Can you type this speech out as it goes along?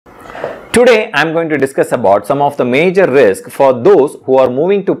Today I am going to discuss about some of the major risks for those who are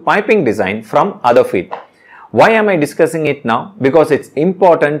moving to piping design from other field. Why am I discussing it now? Because it's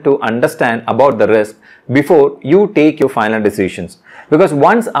important to understand about the risk before you take your final decisions. Because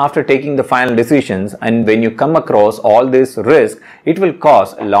once after taking the final decisions and when you come across all this risk, it will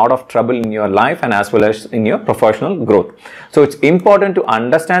cause a lot of trouble in your life and as well as in your professional growth. So it's important to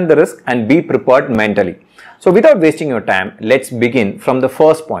understand the risk and be prepared mentally. So without wasting your time, let's begin from the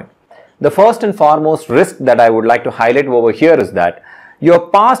first point. The first and foremost risk that I would like to highlight over here is that your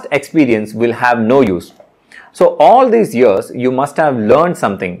past experience will have no use. So all these years you must have learned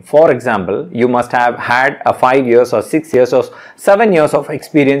something. For example, you must have had a 5 years or 6 years or 7 years of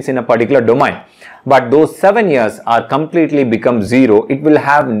experience in a particular domain. But those 7 years are completely become zero. It will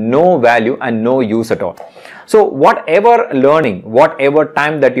have no value and no use at all. So whatever learning, whatever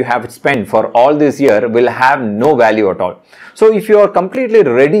time that you have spent for all this year will have no value at all. So if you are completely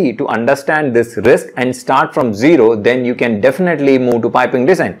ready to understand this risk and start from zero, then you can definitely move to piping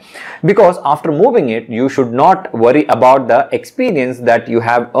design. Because after moving it, you should not worry about the experience that you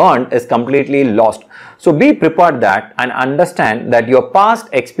have earned is completely lost. So be prepared that and understand that your past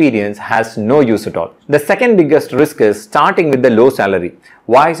experience has no use at all. The second biggest risk is starting with the low salary.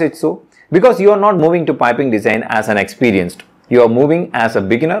 Why is it so? Because you are not moving to piping design as an experienced. You are moving as a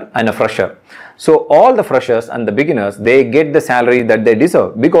beginner and a fresher. So all the freshers and the beginners, they get the salary that they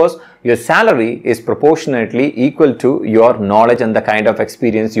deserve because your salary is proportionately equal to your knowledge and the kind of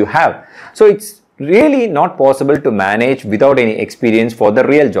experience you have. So it's really not possible to manage without any experience for the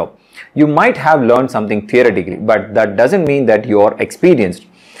real job. You might have learned something theoretically, but that doesn't mean that you are experienced.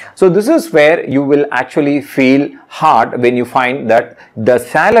 So this is where you will actually feel hard when you find that the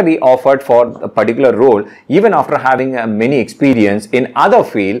salary offered for a particular role, even after having many experience in other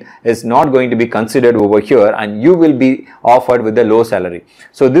field, is not going to be considered over here and you will be offered with a low salary.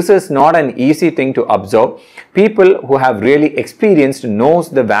 So this is not an easy thing to observe. People who have really experienced knows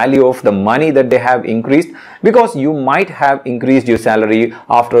the value of the money that they have increased, because you might have increased your salary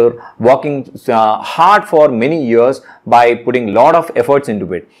after working hard for many years by putting a lot of efforts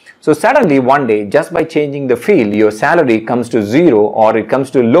into it. So suddenly one day, just by changing the field, your salary comes to zero or it comes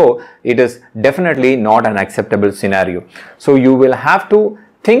to low. It is definitely not an acceptable scenario. So you will have to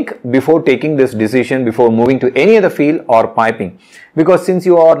think before taking this decision, before moving to any other field or piping. Because since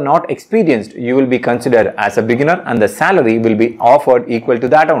you are not experienced, you will be considered as a beginner and the salary will be offered equal to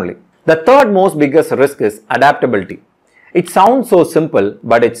that only. The third most biggest risk is adaptability. It sounds so simple,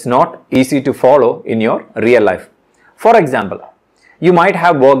 but it's not easy to follow in your real life. For example, you might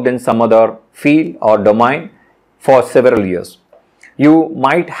have worked in some other field or domain for several years. You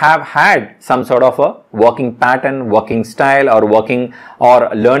might have had some sort of a working pattern, working style or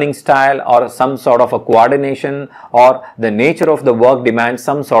learning style or some sort of a coordination, or the nature of the work demands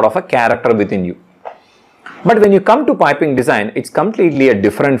some sort of a character within you. But when you come to piping design, it's completely a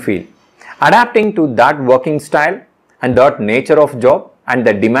different field. Adapting to that working style and that nature of job and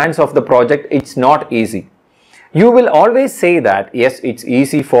the demands of the project, it's not easy. You will always say that yes, it's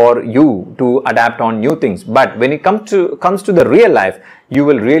easy for you to adapt on new things, but when it comes to the real life, you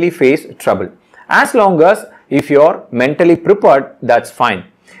will really face trouble. As long as if you're mentally prepared, that's fine.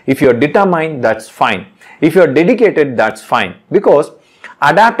 If you're determined, that's fine. If you're dedicated, that's fine. Because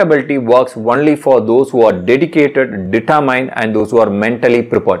adaptability works only for those who are dedicated, determined, and those who are mentally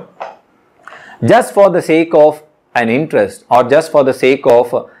prepared. Just for the sake of an interest or just for the sake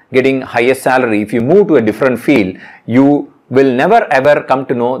of getting higher salary, if you move to a different field, you will never ever come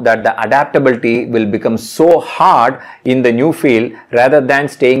to know that the adaptability will become so hard in the new field rather than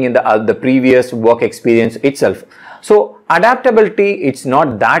staying in the previous work experience itself. So adaptability, it's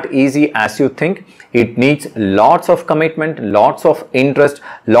not that easy as you think. It needs lots of commitment, lots of interest,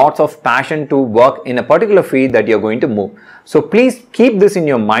 lots of passion to work in a particular field that you're going to move. So please keep this in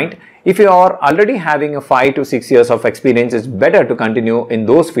your mind. If you are already having a 5 to 6 years of experience, it's better to continue in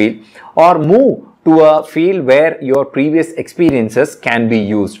those fields or move to a field where your previous experiences can be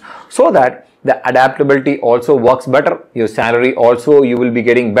used, so that the adaptability also works better. Your salary also you will be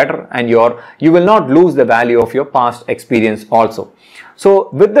getting better, and you will not lose the value of your past experience also. So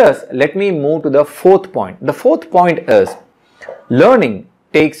with this, let me move to the fourth point. The fourth point is learning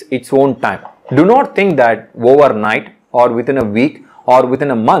takes its own time. Do not think that overnight or within a week or within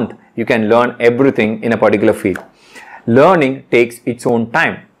a month you can learn everything in a particular field. Learning takes its own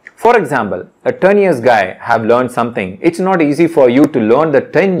time. For example, a 10 years guy have learned something. It's not easy for you to learn the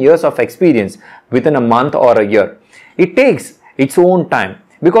 10 years of experience within a month or a year. It takes its own time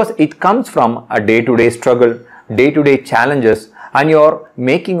because it comes from a day-to-day struggle, day-to-day challenges, and your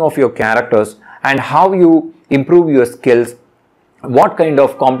making of your characters and how you improve your skills what kind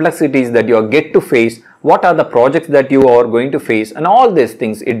of complexities that you get to face, what are the projects that you are going to face, and all these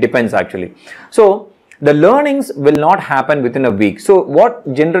things, it depends actually. So the learnings will not happen within a week. So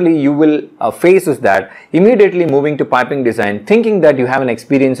what generally you will face is that immediately moving to piping design, thinking that you have an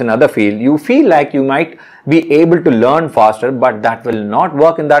experience in other field, you feel like you might be able to learn faster, but that will not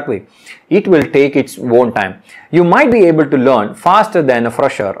work in that way. It will take its own time. You might be able to learn faster than a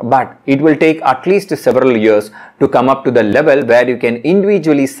fresher, but it will take at least several years to come up to the level where you can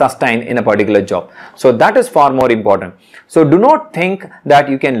individually sustain in a particular job. So that is far more important. So do not think that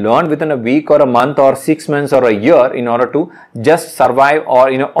you can learn within a week or a month or 6 months or a year in order to just survive,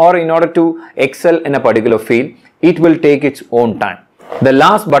 or in order to excel in a particular field. It will take its own time. The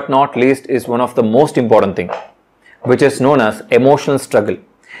last but not least is one of the most important thing, which is known as emotional struggle.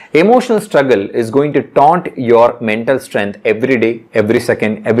 Emotional struggle is going to taunt your mental strength every day, every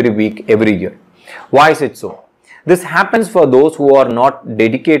second, every week, every year. Why is it so? This happens for those who are not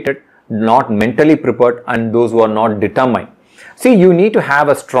dedicated, not mentally prepared, and those who are not determined. See, you need to have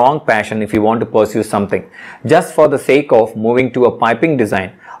a strong passion if you want to pursue something. Just for the sake of moving to a piping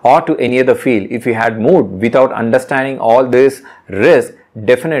design or to any other field, if you had moved without understanding all this risk,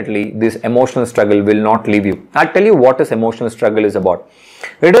 definitely this emotional struggle will not leave you. I'll tell you what this emotional struggle is about.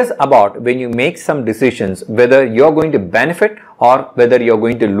 It is about when you make some decisions, whether you're going to benefit or whether you're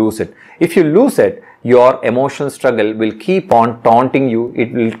going to lose it. If you lose it, your emotional struggle will keep on taunting you.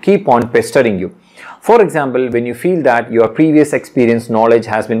 It will keep on pestering you. For example, when you feel that your previous experience knowledge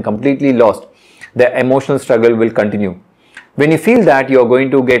has been completely lost, the emotional struggle will continue. When you feel that you're going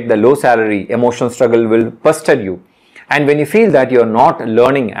to get the low salary, emotional struggle will pester you. And when you feel that you're not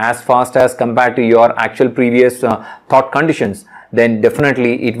learning as fast as compared to your actual previous thought conditions, then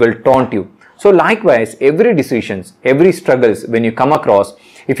definitely it will taunt you. So likewise, every decisions, every struggles when you come across,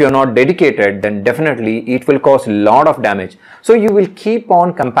 if you're not dedicated, then definitely it will cause a lot of damage. So you will keep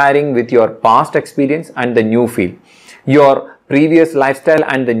on comparing with your past experience and the new field, your previous lifestyle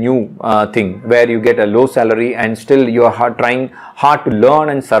and the new thing where you get a low salary and still you are trying hard to learn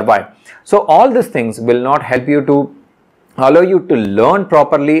and survive. So all these things will not help you to allow you to learn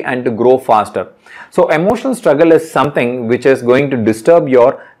properly and to grow faster. So emotional struggle is something which is going to disturb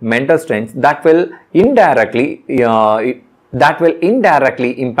your mental strength that will indirectly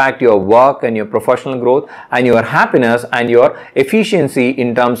impact your work and your professional growth and your happiness and your efficiency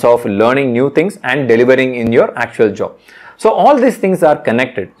in terms of learning new things and delivering in your actual job. So all these things are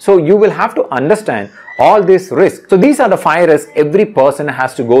connected. So you will have to understand all these risks. So these are the 5 risks every person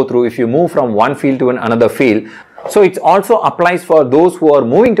has to go through if you move from one field to another field. So it also applies for those who are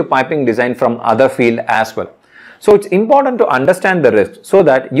moving to piping design from other field as well. So it's important to understand the risks so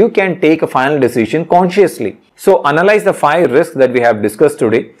that you can take a final decision consciously. So analyze the 5 risks that we have discussed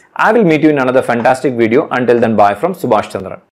today. I will meet you in another fantastic video. Until then, bye from Subhash Chandran.